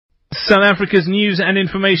South Africa's news and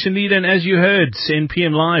information leader, and as you heard in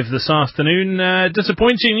PM Live this afternoon,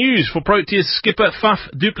 disappointing news for Proteas skipper Faf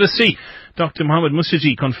du Plessis. Dr. Mohamed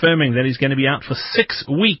Musaji confirming that he's going to be out for 6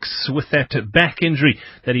 weeks with that back injury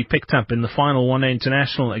that he picked up in the final one-day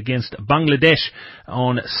international against Bangladesh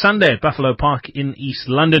on Sunday at Buffalo Park in East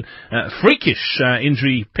London. Freakish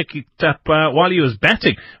injury picked up while he was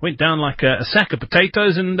batting. Went down like a sack of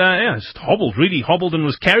potatoes and just really hobbled and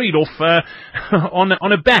was carried off on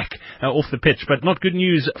a back off the pitch. But not good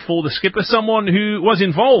news for the skipper, someone who was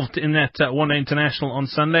involved in that one-day international on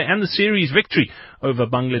Sunday and the series victory over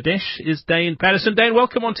Bangladesh is Dane Patterson. Dane,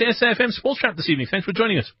 welcome on to SAFM Sports Trap this evening. Thanks for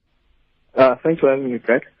joining us. Thanks for having me,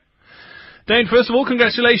 Craig. Dane, first of all,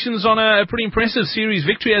 congratulations on a pretty impressive series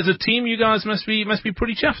victory as a team. You guys must be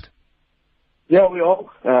pretty chuffed. Yeah, we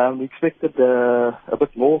are. We expected a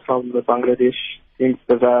bit more from the Bangladesh team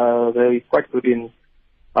because they're quite good in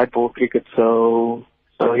white ball cricket. So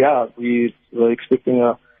yeah, we were expecting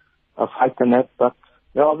a fight in that, but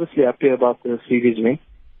we're obviously happy about the series win.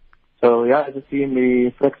 So yeah, as a team, we're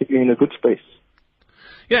practically in a good space.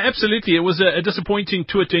 Yeah, absolutely. It was a disappointing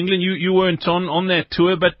tour to England. You weren't on that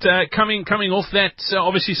tour, but coming off that,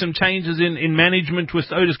 obviously some changes in management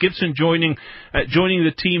with Otis Gibson joining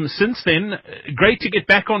the team since then. Great to get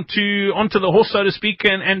back onto the horse, so to speak,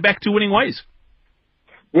 and back to winning ways.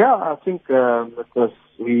 Yeah, I think because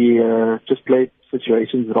we just played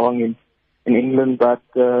situations wrong in England, but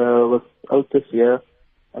with Otis here,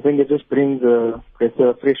 I think it just brings a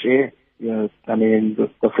fresh air. You know, I mean,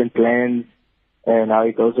 with different plans and how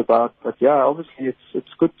he goes about. But yeah, obviously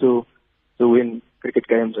it's good to win cricket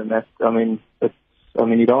games and that. I mean,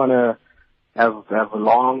 you don't want to have a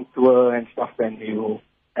long tour and stuff and you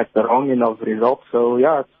at the wrong end of the results. So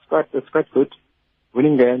yeah, it's quite good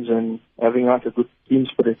winning games and having a good team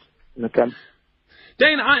spirit in the camp.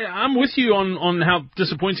 Dane, I'm with you on how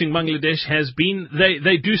disappointing Bangladesh has been.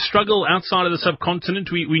 They do struggle outside of the subcontinent.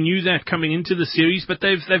 We knew that coming into the series, but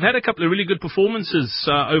they've had a couple of really good performances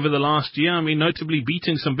over the last year. I mean, notably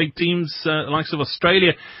beating some big teams, the likes of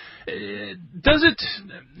Australia. Does it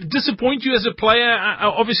disappoint you as a player?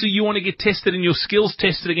 Obviously, you want to get tested and your skills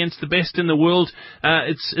tested against the best in the world.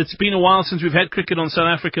 It's been a while since we've had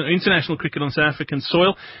international cricket on South African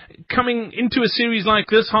soil. Coming into a series like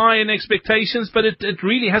this, high in expectations, but it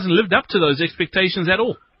really hasn't lived up to those expectations at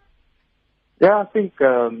all. Yeah, I think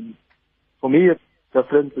for me it's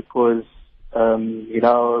different because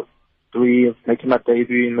making my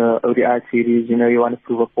debut in the ODI series, you want to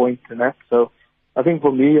prove a point in that. So I think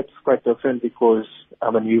for me it's quite different because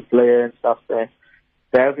I'm a new player and stuff. They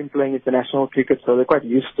have been playing international cricket, so they're quite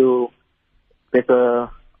used to better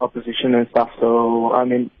opposition and stuff. So, I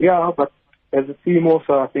mean, yeah, but as a team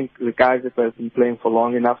also, I think the guys that have been playing for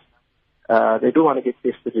long enough, they do want to get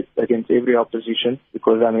tested against every opposition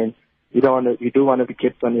because, I mean, you do want to be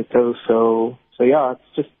kept on your toes. So yeah,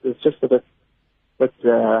 it's just a bit,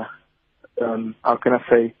 how can I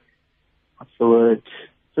say, what's the word?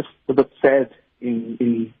 Just a bit sad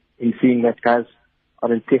in seeing that guys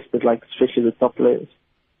aren't tested, like especially the top players.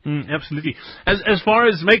 Absolutely. As far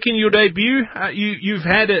as making your debut, you've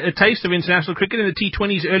had a taste of international cricket in the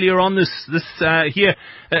T20s earlier on this here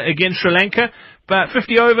against Sri Lanka. But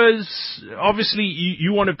 50 overs, obviously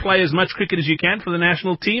you want to play as much cricket as you can for the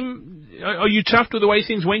national team. Are you chuffed with the way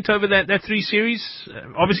things went over that 3 series?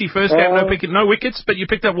 Obviously first game, no wickets, but you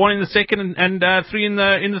picked up 1 in the second and 3 in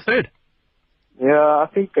the third. Yeah, I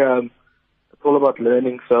think it's all about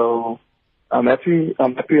learning. So I'm happy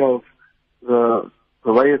of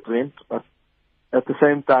the way it went, but at the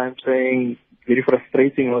same time saying very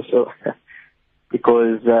frustrating also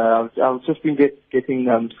because I've just been getting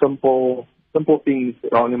simple things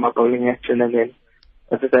wrong in my bowling action, and then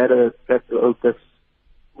I just had to Otis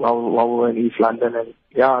while we were in East London, and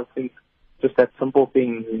yeah, I think just that simple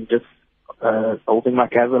thing and just holding my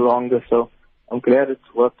cover longer. So I'm glad it's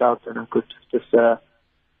worked out and I could just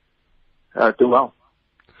do well.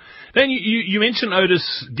 Then you mentioned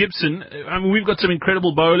Otis Gibson. I mean, we've got some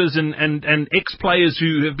incredible bowlers and ex-players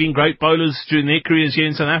who have been great bowlers during their careers here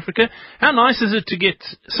in South Africa. How nice is it to get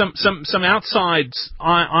some outside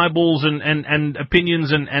eyeballs and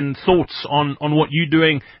opinions and thoughts on what you're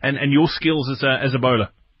doing and your skills as a bowler?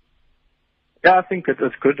 Yeah, I think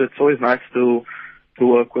it's good. It's always nice to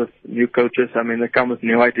work with new coaches. I mean, they come with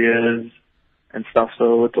new ideas and stuff,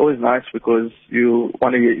 so it's always nice because you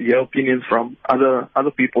want to hear opinions from other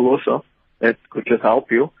people also that could just help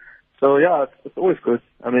you. So yeah, it's always good.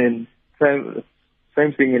 I mean, same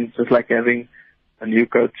thing in just like having a new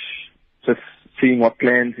coach, just seeing what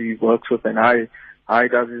plans he works with and how he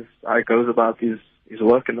goes about his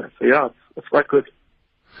work and that. So yeah, it's quite good.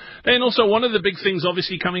 And also, one of the big things,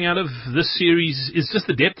 obviously, coming out of this series is just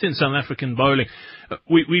the depth in South African bowling.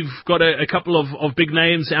 We've got a couple of big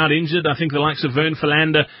names out injured. I think the likes of Vern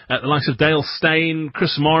Philander, the likes of Dale Steyn,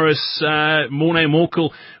 Chris Morris, Morne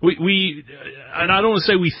Morkel. And I don't want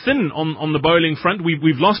to say we thin on the bowling front.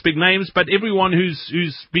 We've lost big names, but everyone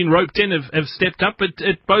who's been roped in have stepped up.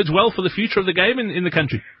 It bodes well for the future of the game in the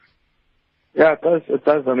country. Yeah, it does. It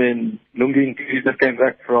does. I mean, Lungi just came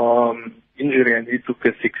back from injury and he took a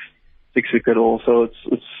six-wicket haul. So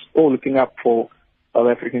it's all looking up for South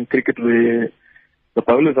African cricket where the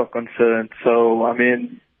bowlers are concerned. So I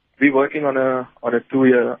mean, we're working on a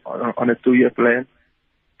 2-year plan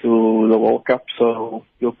to the World Cup. So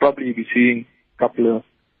you'll probably be seeing a couple of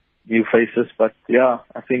new faces. But yeah,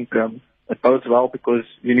 I think it bodes well because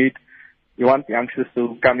you want youngsters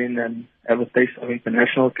to come in and have a taste of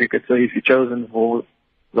international cricket. So if you're chosen for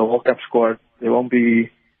the World Cup squad, they won't be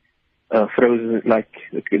frozen, like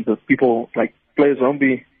the people, like players won't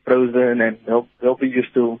be frozen, and they'll be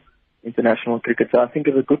used to international cricket. So I think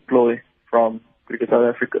it's a good ploy from Cricket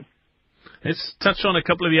South Africa. Let's touch on a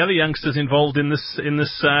couple of the other youngsters involved in this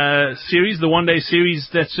series, the one-day series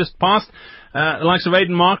that's just passed. The likes of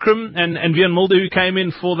Aiden Markram and Wiaan Mulder, who came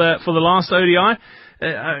in for the last ODI.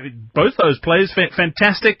 Both those players,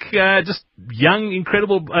 fantastic, just young,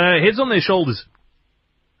 incredible heads on their shoulders.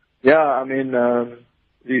 Yeah, I mean,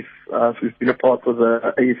 we've been a part of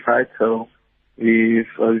the A side, so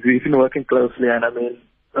we've been working closely, and I mean,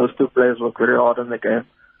 those two players work very hard on the game.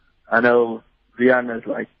 I know Wiaan is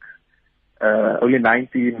like only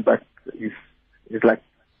 19, but he's like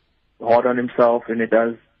hard on himself when he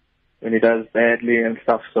does badly and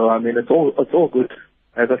stuff. So I mean, it's all good.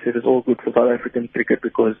 As I said, it's all good for South African cricket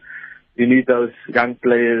because you need those young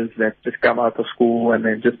players that just come out of school and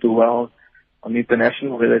then just do well on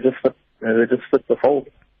international, where they just fit the fold.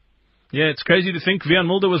 Yeah, it's crazy to think Wiaan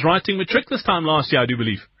Mulder was writing matric this time last year, I do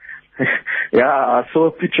believe. Yeah, I saw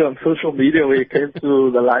a picture on social media where he came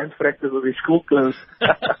to the Lions practice with his school clothes.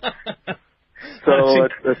 So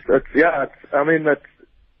I mean, as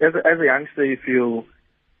a youngster, if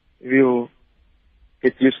you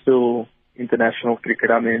get used to international cricket,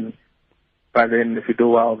 I mean, by then, if you do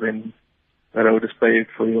well, then the road is paved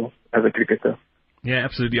for you as a cricketer. Yeah,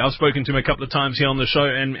 absolutely. I've spoken to him a couple of times here on the show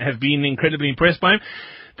and have been incredibly impressed by him.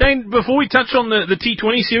 Dane, before we touch on the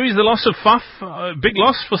T20 series, the loss of Faf, big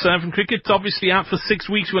loss for South African cricket, obviously out for 6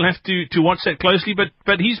 weeks. We'll have to watch that closely,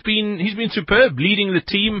 but he's been superb, leading the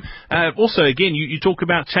team. Also, again, you talk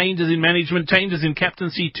about changes in management, changes in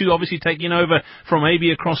captaincy too, obviously taking over from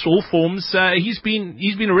AB across all forms. He's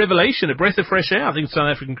been a revelation, a breath of fresh air, I think, South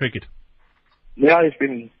African cricket. Yeah, he's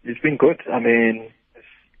been good. I mean,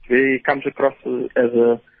 he comes across as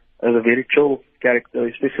a very chill character,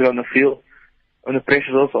 especially on the field. When the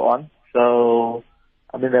pressure's also on. So,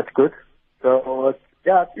 I mean, that's good. So,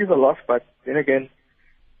 yeah, it is a loss, but then again,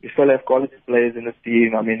 you still have quality players in the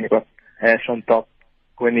team. I mean, you got Ash on top,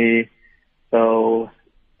 Quinny. So,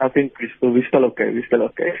 I think we're still okay.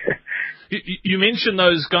 You mentioned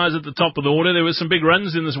those guys at the top of the order. There were some big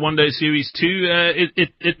runs in this one-day series too.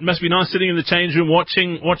 It must be nice sitting in the change room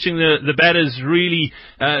watching the batters really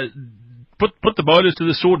put the bowlers to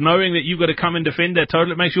the sword, knowing that you've got to come and defend that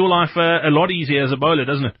total. It makes your life a lot easier as a bowler,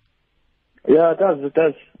 doesn't it? Yeah, it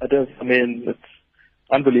does. I mean, it's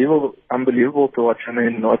unbelievable to watch. I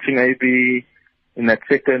mean, watching AB in that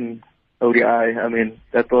second ODI, I mean,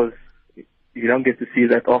 you don't get to see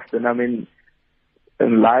that often. I mean,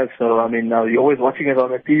 in live, so I mean, now you're always watching it on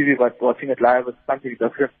the TV, but watching it live is something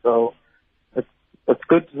different. So it's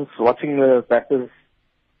good just watching the batters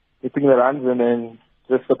hitting the runs and then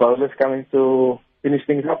just the bowlers coming to finish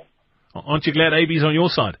things up. Aren't you glad AB's on your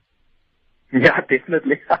side? Yeah,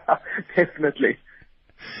 definitely. Definitely.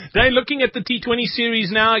 Dane, looking at the T20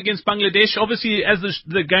 series now against Bangladesh, obviously as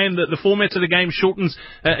the format of the game shortens,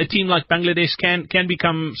 a team like Bangladesh can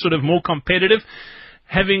become sort of more competitive.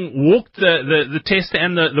 Having walked the test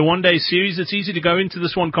and the one-day series, it's easy to go into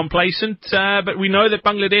this one complacent, but we know that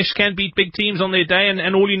Bangladesh can beat big teams on their day,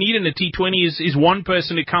 and all you need in a T20 is one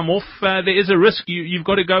person to come off. There is a risk. You've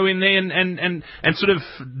got to go in there and sort of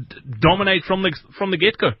dominate from the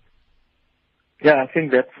get-go. Yeah, I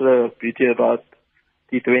think that's the beauty about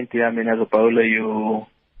T20. I mean, as a bowler, you're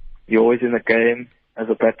always in the game, as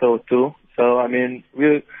a batter too. So, I mean,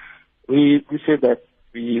 we said that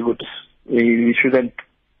we shouldn't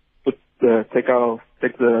take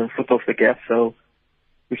the foot off the gas. So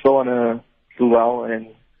we still want to do well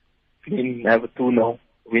and have a 2-0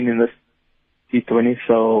 win in this T20.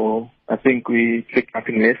 So I think we expect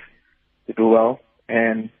nothing less to do well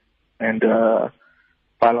and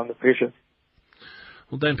pile on the pressure.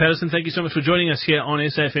 Well, Dane Patterson, thank you so much for joining us here on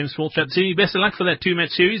SAFM Sport Chat. Best of luck for that 2-match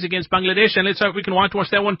series against Bangladesh, and let's hope we can whitewash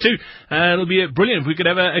that one too. It'll be brilliant if we could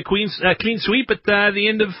have a clean sweep at the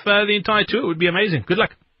end of the entire tour. It would be amazing. Good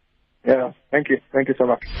luck. Yeah, thank you. Thank you so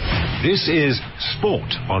much. This is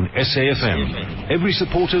Sport on SAFM, every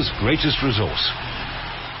supporter's greatest resource.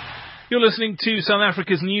 You're listening to South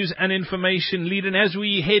Africa's news and information lead, and as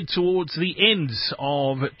we head towards the end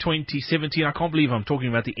of 2017, I can't believe I'm talking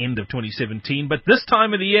about the end of 2017, but this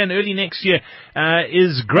time of the year and early next year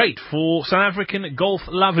is great for South African golf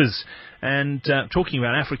lovers. And talking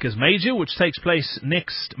about Africa's Major, which takes place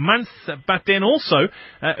next month, but then also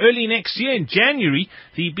early next year in January,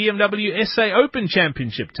 the BMW SA Open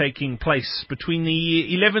Championship taking place between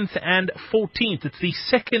the 11th and 14th. It's the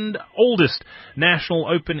second oldest national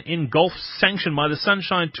open in golf, sanctioned by the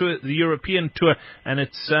Sunshine Tour, the European Tour, and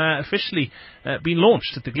it's officially been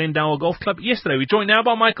launched at the Glendower Golf Club yesterday. We're joined now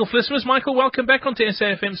by Michael Flismus. Michael, welcome back onto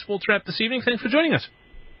SAFM Sports Wrap this evening. Thanks for joining us.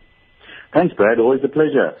 Thanks, Brad. Always a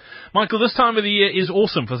pleasure. Michael, this time of the year is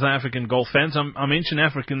awesome for South African golf fans. I mentioned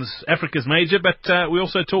Africa's Major, but we're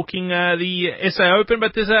also talking the SA Open,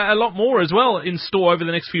 but there's a lot more as well in store over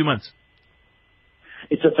the next few months.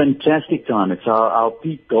 It's a fantastic time. It's our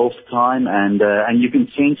peak golf time, and you can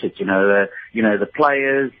sense it. The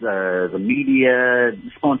players, the media,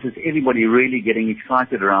 sponsors, everybody really getting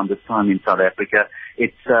excited around this time in South Africa.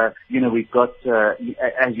 It's we've got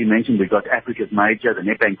as you mentioned, we've got Africa's Major, the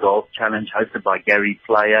Nedbank Golf Challenge, hosted by Gary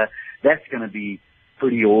Player. That's going to be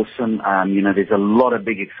pretty awesome. There's a lot of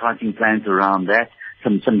big, exciting plans around that.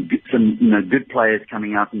 Some good players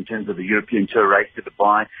coming out in terms of the European Tour Race to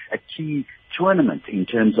Dubai, a key tournament in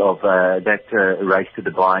terms of that race to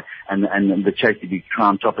Dubai and the chase to be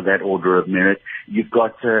crowned top of that order of merit. You've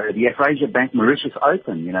got the Afrasia Bank Mauritius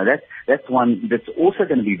Open. That's one that's also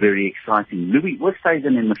going to be very exciting. Louis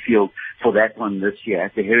Oosthuizen in the field for that one this year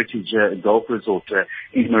at the Heritage Golf Resort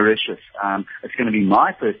in Mauritius. It's going to be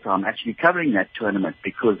my first time actually covering that tournament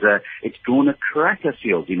because it's drawn a cracker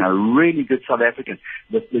field. Really good South Africans.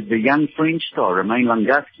 The young French star Romain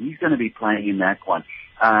Langasky, he's going to be playing in that one.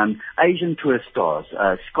 Asian Tour stars,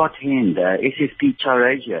 Scott Hend, SSP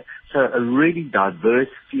Charasia. So a really diverse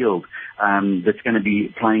field that's going to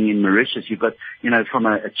be playing in Mauritius. You've got, from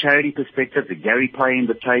a charity perspective, the Gary Player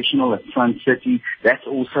Invitational at Sun City. That's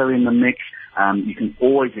also in the mix. You can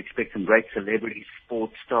always expect some great celebrities,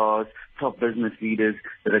 sports stars, top business leaders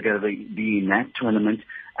that are going to be in that tournament.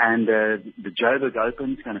 And the Joburg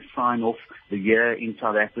Open is going to sign off the year in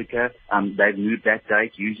South Africa. They've moved that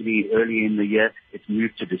date, usually early in the year. It's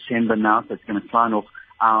moved to December now, so it's going to sign off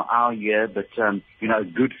our year. But, a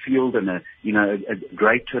good field and a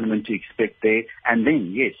great tournament to expect there. And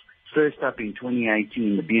then, yes, first up in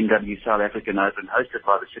 2018, the BMW South African Open, hosted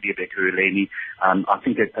by the city of Ekurhuleni. I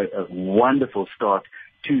think a wonderful start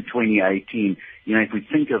to 2018. If we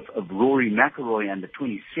think of Rory McIlroy and the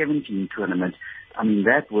 2017 tournament,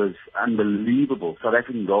 that was unbelievable. South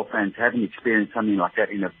African golf fans haven't experienced something like that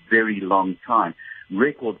in a very long time.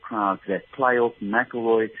 Record crowds, that playoff,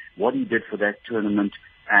 McIlroy, what he did for that tournament,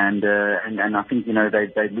 and I think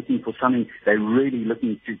they're looking for something. They're really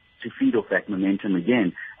looking to feed off that momentum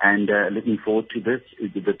again, and looking forward to the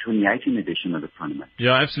 2018 edition of the tournament.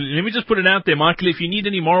 Yeah, absolutely. Let me just put it out there, Michael. If you need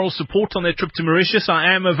any moral support on that trip to Mauritius,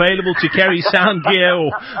 I am available to carry sound gear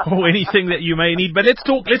or anything that you may need. But let's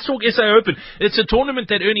talk SA Open. It's a tournament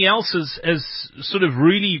that Ernie Els has sort of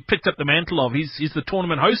really picked up the mantle of. He's the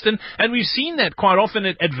tournament host, and we've seen that quite often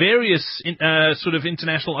at various sort of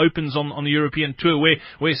international opens on the European Tour,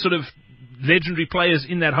 where sort of legendary players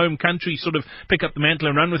in that home country sort of pick up the mantle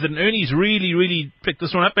and run with it. And Ernie's really, really picked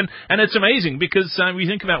this one up. And it's amazing because we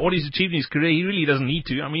think about what he's achieved in his career. He really doesn't need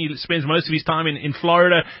to. He spends most of his time in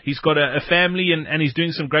Florida. He's got a family and he's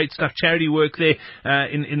doing some great stuff, charity work there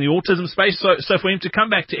in the autism space. So for him to come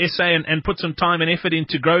back to SA and put some time and effort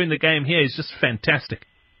into growing the game here is just fantastic.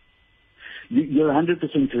 You're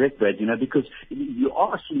 100% correct, Brad, because you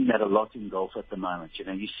are seeing that a lot in golf at the moment.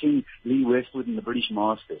 You're seeing Lee Westwood in the British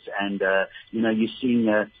Masters, and, you're seeing,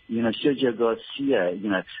 Sergio Garcia,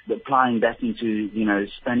 applying back into,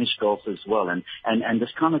 Spanish golf as well. And this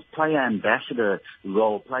kind of player ambassador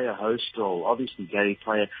role, player host role, obviously Gary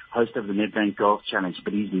Player, host of the Nedbank Golf Challenge,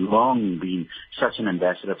 but he's long been such an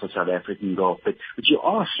ambassador for South African golf. But you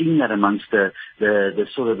are seeing that amongst the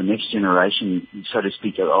sort of the next generation, so to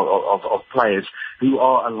speak, of players who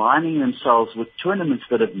are aligning themselves with tournaments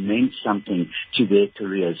that have meant something to their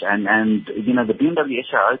careers. And the BMW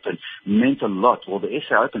SA Open meant a lot. Well, the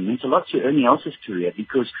SA Open meant a lot to Ernie Els' career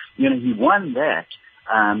because, he won that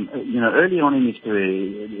early on in his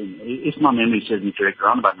career, if my memory serves me correct,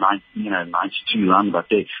 around about 92, around about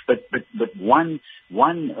there. But won,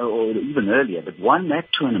 or even earlier, but won that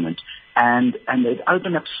tournament, and it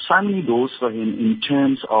opened up so many doors for him in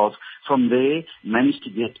terms of, from there, managed to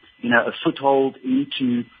get, a foothold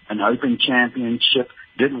into an Open Championship,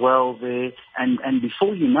 did well there, and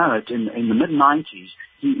before you know it, in the mid-90s,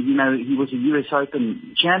 he was a US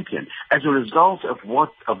Open champion as a result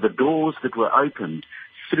of the doors that were opened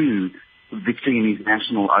through victory in his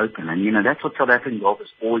national open. And, that's what South African golf has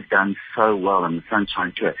always done so well in the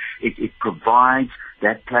Sunshine Tour. It provides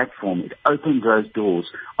that platform. It opens those doors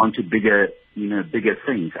onto bigger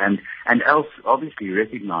things. And Els obviously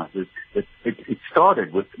recognizes that it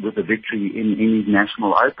started with a victory in his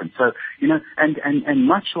national open. So, and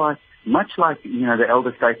much like, the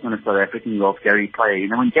elder statesman of South African golf, Gary Player,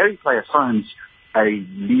 when Gary Player phones a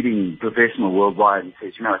leading professional worldwide and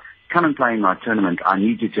says, come and play in my tournament, I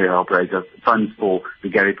need you to help raise funds for the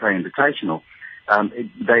Gary Player Invitational,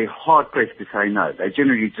 they're hard pressed to say no. They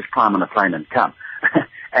generally just climb on a plane and come.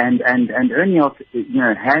 and Ernie Els,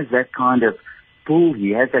 has that kind of pull. He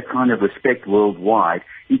has that kind of respect worldwide.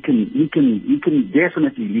 He can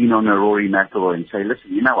definitely lean on a Rory McIlroy and say,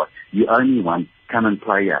 listen, you know what? You owe me one. Come and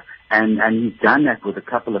play here. And he's done that with a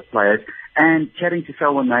couple of players. And chatting to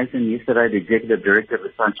Selwyn Nathan yesterday, the executive director of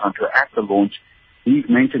the Sunshine Tour, at the launch, he's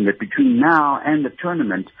mentioned that between now and the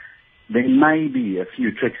tournament, there may be a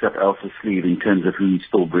few tricks up Els's sleeve in terms of who he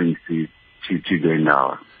still brings to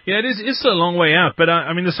Glendower. Yeah, it's a long way out, but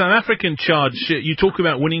the South African charge, you talk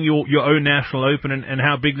about winning your own national open and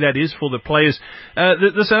how big that is for the players.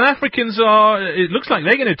 The South Africans it looks like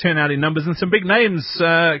they're going to turn out in numbers, and some big names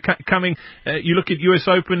coming. You look at US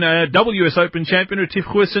Open, double US Open champion Retief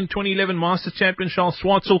Goosen, 2011 Masters champion Charles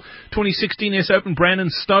Schwartzel, 2016 US Open Brandon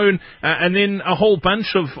Stone, and then a whole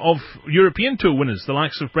bunch of European Tour winners, the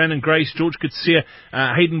likes of Brandon Grace, George Coetzee,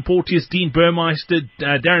 Hayden Porteous, Dean Burmeister,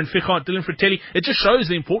 Darren Fichart, Dylan Fratelli. It just shows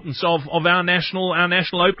the importance of our national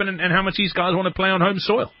Open and how much these guys want to play on home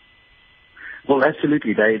soil. Well,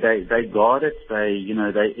 absolutely. They guard it.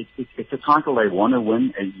 It's a title they want to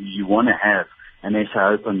win, and you want to have an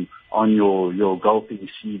SA Open on your golfing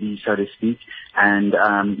CV, so to speak. And,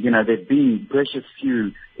 there've been precious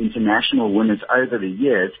few international winners over the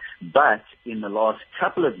years, but in the last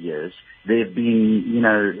couple of years, there have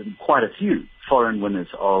been, quite a few foreign winners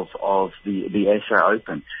of the SA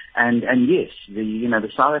Open. And yes,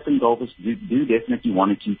 the South African golfers do definitely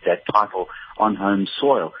want to keep that title on home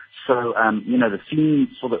soil. So, the theme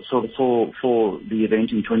for the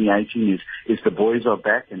event in 2018 is the boys are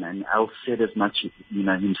back, and Els said as much,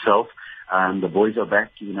 himself. The boys are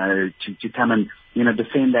back, to come and,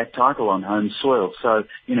 defend that title on home soil. So,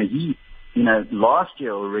 last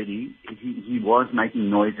year already, he was making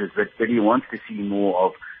noises that he wants to see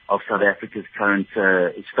more of South Africa's current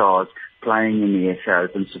stars playing in the SA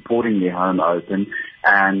Open, supporting their home Open,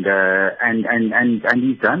 and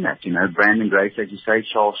he's done that. Brandon Grace, as you say,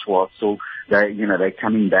 Charles Schwartzel, they're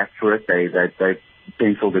coming back for it. They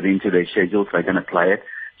penciled it into their schedules. They're going to play it.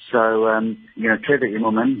 So, Trevor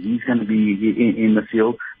Immelman, he's going to be in the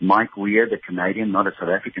field. Mike Weir, the Canadian, not a South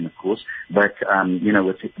African, of course, but,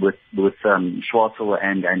 with Schwartzel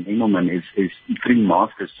and Immelman is three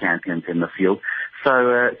Masters champions in the field.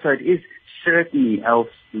 So it is certainly Els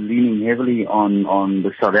leaning heavily on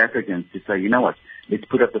the South Africans to say, let's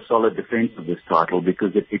put up a solid defense of this title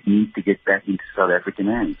because it needs to get back into South African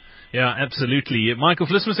hands. Yeah, absolutely. Michael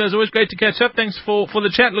Vlisma says, always great to catch up. Thanks for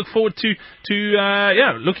the chat. Look forward to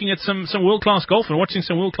looking at some world-class golf and watching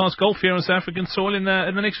some world-class golf here on South African soil in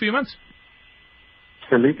the next few months.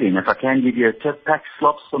 Absolutely. And if I can give you a tip, pack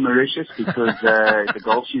slops for Mauritius because the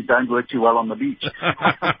golf shoes don't work too well on the beach.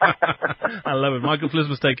 I love it. Michael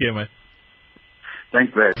Vlisma, take care, mate.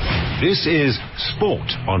 Thanks, Brad. This is Sport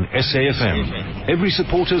on SAFM. Every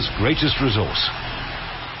supporter's greatest resource.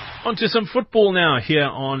 On to some football now here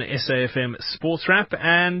on SAFM Sports Wrap.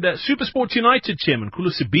 And SuperSport United chairman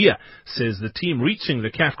Khulu Sibiya says the team reaching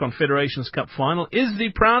the CAF Confederations Cup final is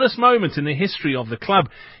the proudest moment in the history of the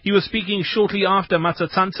club. He was speaking shortly after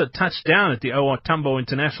Matsatsansa touched down at the OR Tambo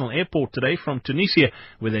International Airport today from Tunisia,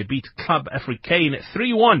 where they beat Club Africain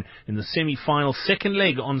 3-1 in the semi-final second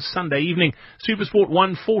leg on Sunday evening. SuperSport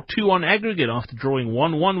won 4-2 on aggregate after drawing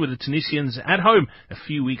 1-1 with the Tunisians at home a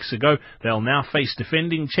few weeks ago. They'll now face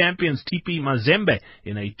defending champions TP Mazembe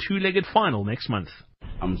in a two-legged final next month.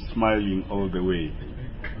 I'm smiling all the way.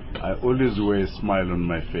 I always wear a smile on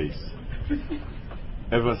my face.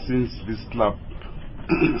 Ever since this club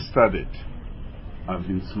started, I've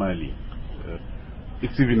been smiling.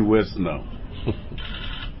 It's even worse now.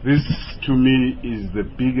 This, to me, is the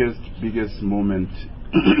biggest moment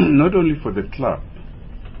not only for the club,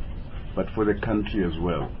 but for the country as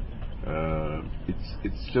well.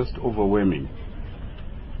 It's just overwhelming.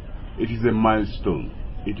 It is a milestone.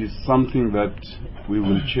 It is something that we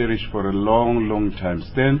will cherish for a long, long time.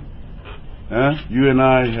 Stan, you and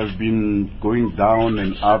I have been going down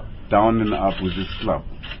and up with this club.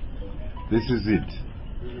 This is it.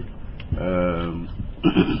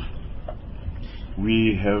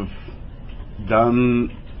 We have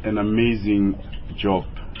done an amazing job.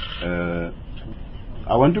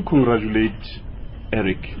 I want to congratulate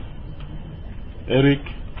Eric. Eric,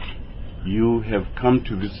 you have come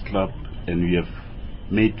to this club and you have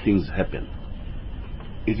made things happen.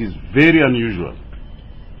 It is very unusual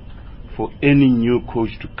for any new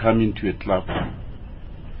coach to come into a club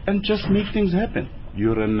and just make things happen.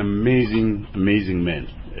 You're an amazing, amazing man.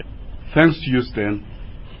 Thanks to you, Stan,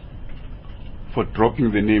 for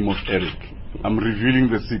dropping the name of Eric. I'm revealing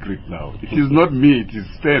the secret now. It is not me, it is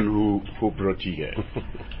Stan who brought you here.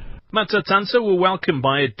 Matsatsantsa were welcomed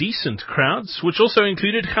by a decent crowd, which also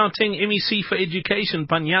included Gauteng MEC for Education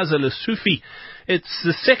Panyaza Lesufi. It's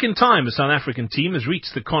the second time a South African team has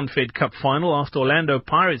reached the Confed Cup final after Orlando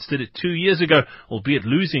Pirates did it 2 years ago, albeit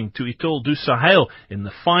losing to Etoile du Sahel in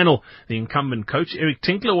the final. The incumbent coach, Eric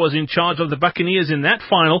Tinkler, was in charge of the Buccaneers in that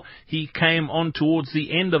final. He came on towards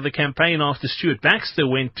the end of the campaign after Stuart Baxter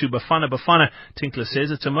went to Bafana Bafana. Tinkler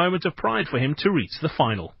says it's a moment of pride for him to reach the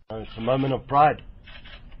final. It's a moment of pride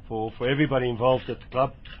for everybody involved at the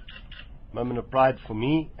club. Moment of pride for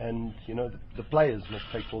me, and the players must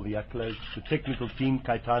take all the accolades. The technical team,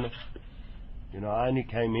 Kaitana, I only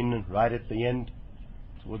came in right at the end,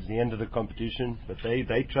 towards the end of the competition, but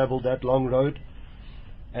they travelled that long road,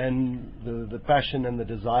 and the passion and the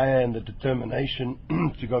desire and the determination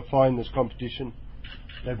to go far in this competition,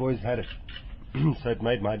 they've always had it. So it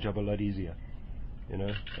made my job a lot easier,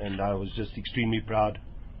 and I was just extremely proud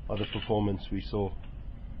of the performance we saw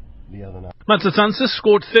the other night. Matsatsantsa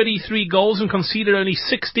scored 33 goals and conceded only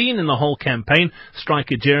 16 in the whole campaign.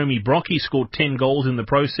 Striker Jeremy Brocky scored 10 goals in the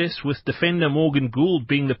process, with defender Morgan Gould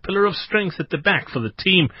being the pillar of strength at the back for the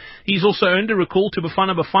team. He's also earned a recall to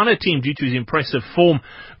Bafana Bafana team due to his impressive form.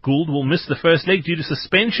 Gould will miss the first leg due to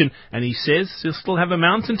suspension, and he says he'll still have a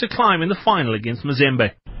mountain to climb in the final against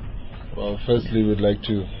Mazembe. Well, firstly, we'd like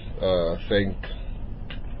to thank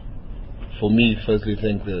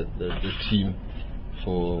the team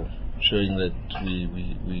for showing that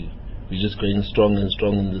we're just going strong and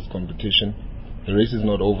strong in this competition. The race is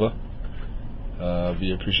not over.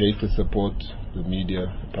 We appreciate the support, the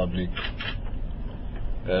media, the public,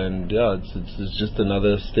 and it's just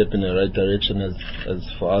another step in the right direction as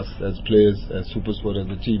for us as players, as SuperSport, as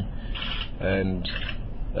a team. And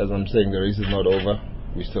as I'm saying, the race is not over.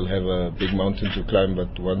 We still have a big mountain to climb,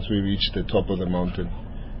 but once we reach the top of the mountain,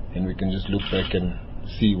 then we can just look back and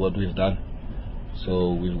see what we've done.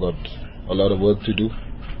 So we've got a lot of work to do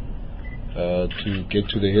to get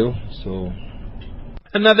to the hill. So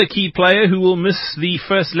another key player who will miss the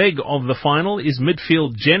first leg of the final is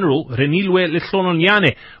midfield general Renilwe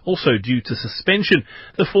Lehlononyane, also due to suspension.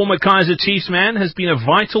 The former Kaizer Chiefs man has been a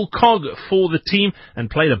vital cog for the team and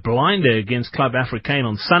played a blinder against Club Africain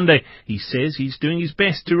on Sunday. He says he's doing his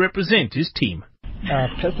best to represent his team.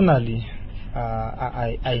 Personally,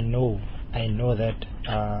 I know that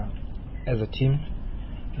as a team,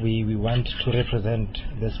 we want to represent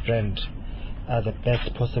this brand the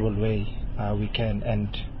best possible way we can,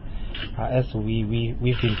 and as we've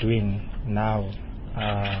been doing now,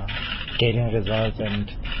 getting results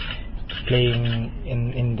and playing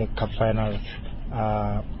in the cup finals.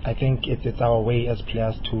 I think it's our way as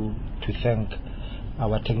players to thank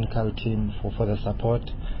our technical team for the support,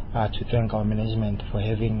 to thank our management for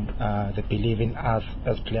having the belief in us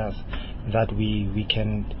as players that we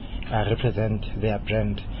can represent their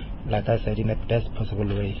brand, like I said, in the best possible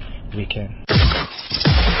way we can.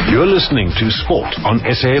 You're listening to Sport on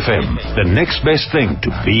SAFM, the next best thing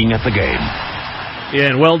to being at the game. Yeah,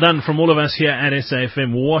 and well done from all of us here at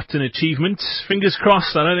SAFM. What an achievement. Fingers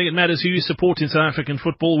crossed. I don't think it matters who you support in South African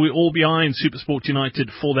football. We're all behind SuperSport United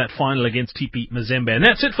for that final against TP Mazembe. And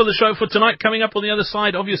that's it for the show for tonight. Coming up on the other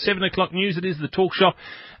side of your 7 o'clock news, it is the Talk Shop.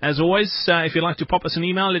 As always, if you'd like to pop us an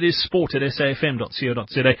email, it is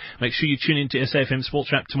sport@safm.co.za. Make sure you tune in to SAFM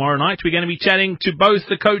Sports Wrap tomorrow night. We're going to be chatting to both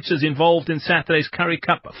the coaches involved in Saturday's Currie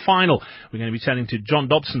Cup final. We're going to be chatting to John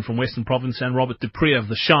Dobson from Western Province and Robert Dupree of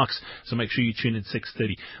the Sharks. So make sure you tune in at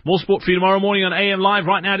 6:30. More sport for you tomorrow morning on AM Live.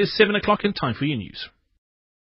 Right now it is 7 o'clock and time for your news.